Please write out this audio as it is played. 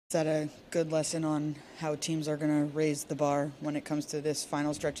Is that a good lesson on how teams are going to raise the bar when it comes to this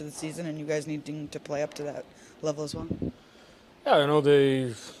final stretch of the season, and you guys needing to play up to that level as well? Yeah,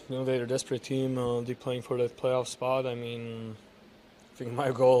 they're a desperate team. They're playing for that playoff spot. I mean, I think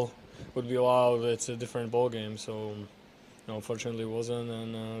my goal would be allowed. It's a different ball game, so unfortunately it wasn't,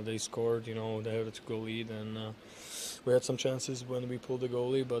 and they scored. They had a goal lead, and we had some chances when we pulled the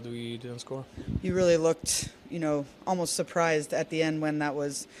goalie, but we didn't score. You really looked, almost surprised at the end when that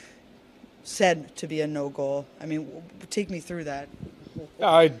was said to be a no goal. I mean, take me through that. Yeah,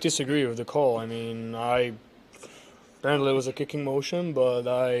 I disagree with the call. I mean, apparently it was a kicking motion, but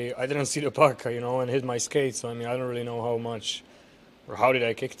I didn't see the puck, and hit my skate. So I mean, I don't really know how much or how did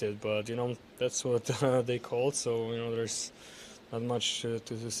I kicked it, but that's what they called. So there's not much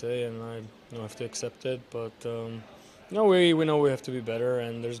to say, and I have to accept it. But we know we have to be better,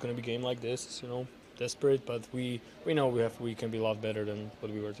 and there's going to be a game like this, desperate. But we know we can be a lot better than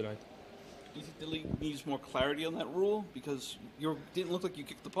what we were tonight. Do you think the league needs more clarity on that rule? Because you didn't look like you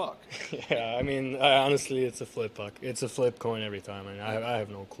kicked the puck. Yeah, I mean, honestly, it's a flip puck. It's a flip coin every time. I mean, I have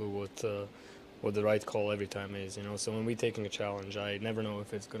no clue what the right call every time is. So when we're taking a challenge, I never know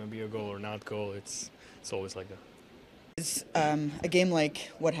if it's going to be a goal or not goal. It's always like that. Is a game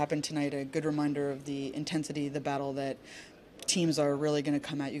like what happened tonight a good reminder of the intensity, the battle that teams are really going to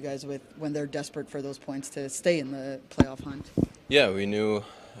come at you guys with when they're desperate for those points to stay in the playoff hunt? Yeah, we knew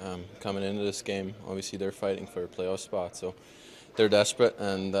coming into this game, obviously they're fighting for a playoff spot, so they're desperate,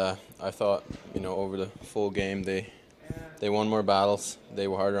 and I thought, over the full game they won more battles, they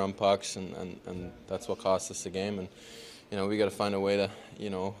were harder on pucks, and that's what cost us the game, and we got to find a way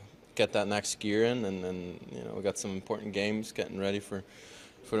to, get that next gear in, and we got some important games getting ready for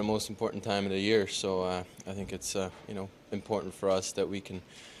the most important time of the year, so I think it's, important for us that we can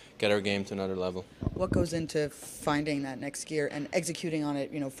get our game to another level. What goes into finding that next gear and executing on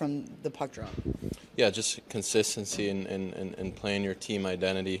it, from the puck drop? Yeah, just consistency in playing your team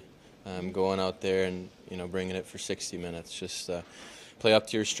identity, going out there and bringing it for 60 minutes. Just play up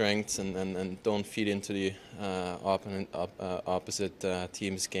to your strengths and don't feed into the opposite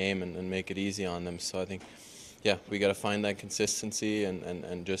team's game and make it easy on them. So I think, yeah, we got to find that consistency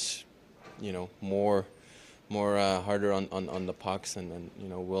and just more harder on the pucks and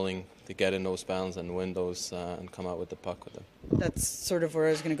willing to get in those battles and win those and come out with the puck with them. That's sort of where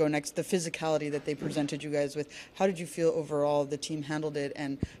I was going to go next. The physicality that they presented you guys with. How did you feel overall the team handled it,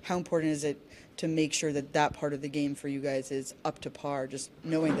 and how important is it to make sure that that part of the game for you guys is up to par, just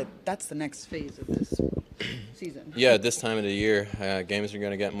knowing that that's the next phase of this season? Yeah, this time of the year, games are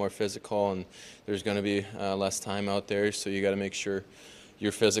going to get more physical, and there's going to be less time out there, so you got to make sure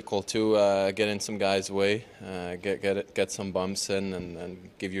you're physical too, get in some guys' way, get some bumps in, and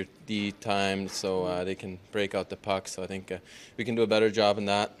give your D time so they can break out the puck. So I think we can do a better job in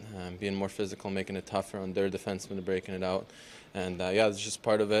that, being more physical, making it tougher on their defensemen to breaking it out. And yeah, it's just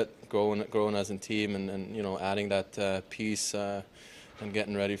part of it, growing as a team, and adding that piece and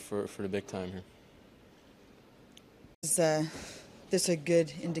getting ready for the big time here. Is this a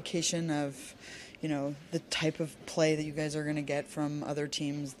good indication of the type of play that you guys are going to get from other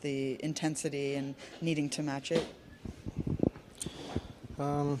teams, the intensity and needing to match it?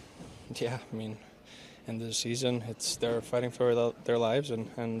 Yeah, I mean, end of the season, they're fighting for their lives,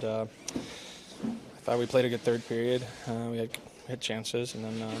 and I thought we played a good third period. We had chances, and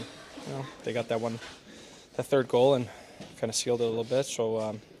then they got that third goal, and kind of sealed it a little bit.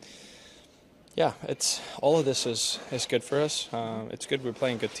 So. Yeah, all of this is good for us. It's good we're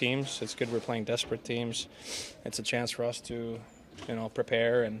playing good teams. It's good we're playing desperate teams. It's a chance for us to,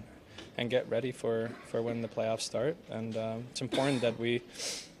 prepare and get ready for when the playoffs start. And it's important that we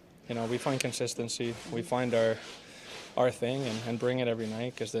find consistency. We find our thing and bring it every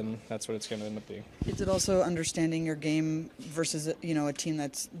night, because then that's what it's going to end up being. Is it also understanding your game versus a team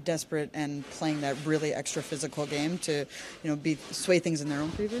that's desperate and playing that really extra physical game to sway things in their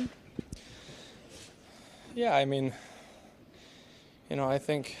own favor? Yeah, I mean, I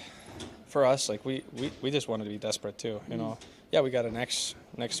think for us, like we just wanted to be desperate too. Yeah, we got an X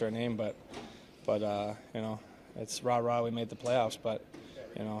next to our name, but it's rah-rah. We made the playoffs, but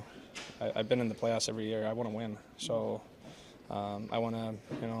I've been in the playoffs every year. I want to win, so I want to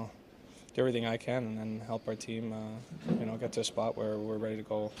do everything I can and then help our team get to a spot where we're ready to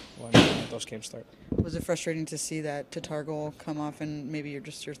go when those games start. Was it frustrating to see that Tatar goal come off, and maybe your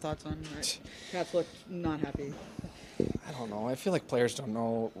thoughts on it? Cats looked not happy. I don't know. I feel like players don't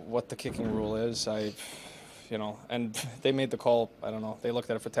know what the kicking rule is. And they made the call. I don't know. They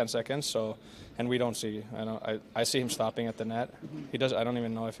looked at it for 10 seconds. And we don't see. I see him stopping at the net. He does. I don't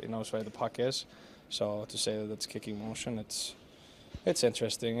even know if he knows where the puck is. So to say that it's kicking motion, it's It's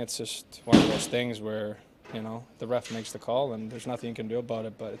interesting. It's just one of those things where, you know, the ref makes the call and there's nothing you can do about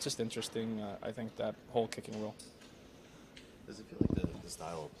it, but it's just interesting, I think, that whole kicking rule. Does it feel like the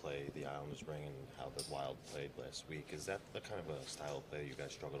style of play the Islanders bring and how the Wild played last week, is that the kind of a style of play you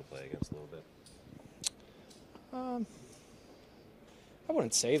guys struggle to play against a little bit? I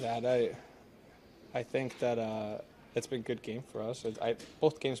wouldn't say that. I think that it's been a good game for us.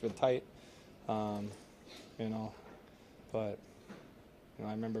 Both games have been tight, you know, but you know,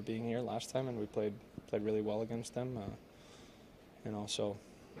 I remember being here last time and we played really well against them, you know, so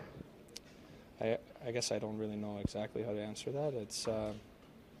I guess I don't really know exactly how to answer that. It's got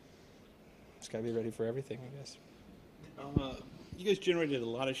to be ready for everything, I guess. You guys generated a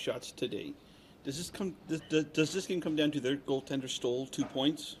lot of shots today. Does this game come down to their goaltender stole 2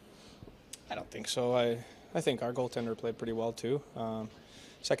 points? I don't think so. I think our goaltender played pretty well too.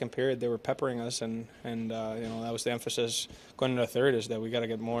 Second period, they were peppering us, and you know, that was the emphasis going into the third, is that we got to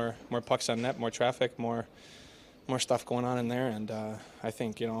get more pucks on net, more traffic, more stuff going on in there. And I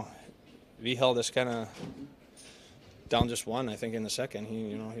think, you know, we held us kind of down just one. I think in the second,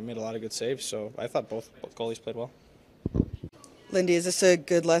 he made a lot of good saves. So I thought both goalies played well. Lindy, is this a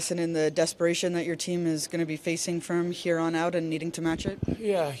good lesson in the desperation that your team is going to be facing from here on out and needing to match it?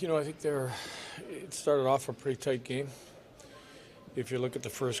 Yeah, you know, I think it started off a pretty tight game. If you look at the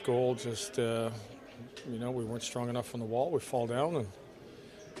first goal, just, you know, we weren't strong enough on the wall. We fall down and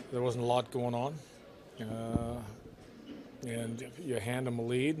there wasn't a lot going on. And you hand them a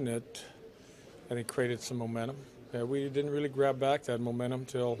lead, and it, I think, created some momentum. We didn't really grab back that momentum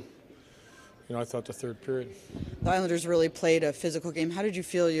till, you know, I thought the third period. The Islanders really played a physical game. How did you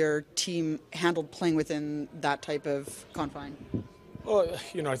feel your team handled playing within that type of confine? Well,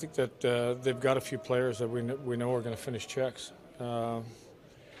 you know, I think that they've got a few players that we know are going to finish checks.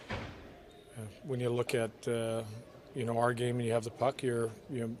 When you look at, you know, our game and you have the puck, you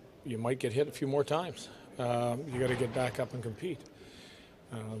might get hit a few more times. You got to get back up and compete.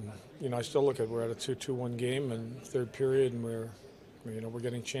 You know, I still look at, we're at a 2-2-1 game and third period, and we're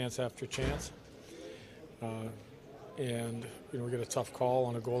getting chance after chance. And, you know, we get a tough call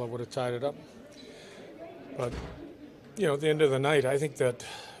on a goal that would have tied it up. But, you know, at the end of the night, I think that,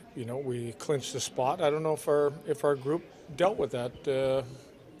 you know, we clinched the spot. I don't know if our group dealt with that.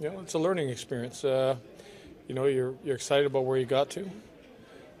 You know, it's a learning experience. You know, you're excited about where you got to,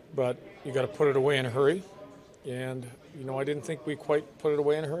 but you got to put it away in a hurry. And, you know, I didn't think we quite put it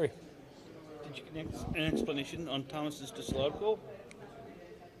away in a hurry. Did you connect an explanation on Thomas's disallowed goal?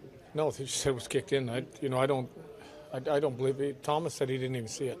 No, he just said it was kicked in. I don't believe it. Thomas said he didn't even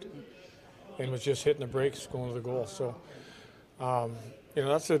see it and was just hitting the brakes going to the goal. So, you know,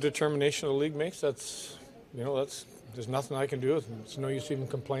 that's a determination the league makes. That's, you know, there's nothing I can do. It's no use even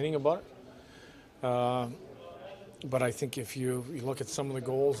complaining about it. But I think if you look at some of the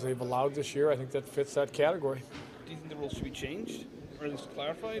goals they've allowed this year, I think that fits that category. Do you think the rules should be changed or at least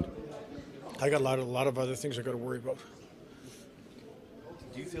clarified? I got a lot of other things I got to worry about.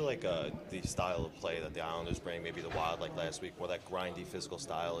 Do you feel like the style of play that the Islanders bring, maybe the Wild like last week, more that grindy physical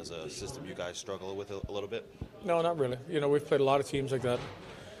style, is a system you guys struggle with a little bit? No, not really. You know, we've played a lot of teams like that.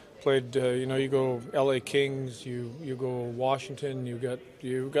 Played, you know, you go LA Kings, you go Washington,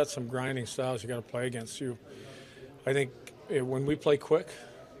 you got some grinding styles you got to play against. I think when we play quick,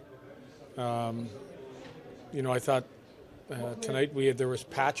 you know, I thought tonight there was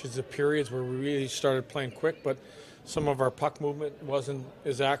patches of periods where we really started playing quick, but some of our puck movement wasn't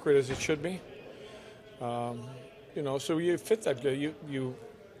as accurate as it should be. You know, so you fit that.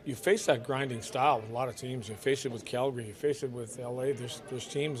 You face that grinding style with a lot of teams. You face it with Calgary. You face it with LA. There's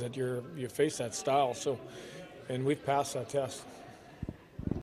teams that you face that style. So, and we've passed that test.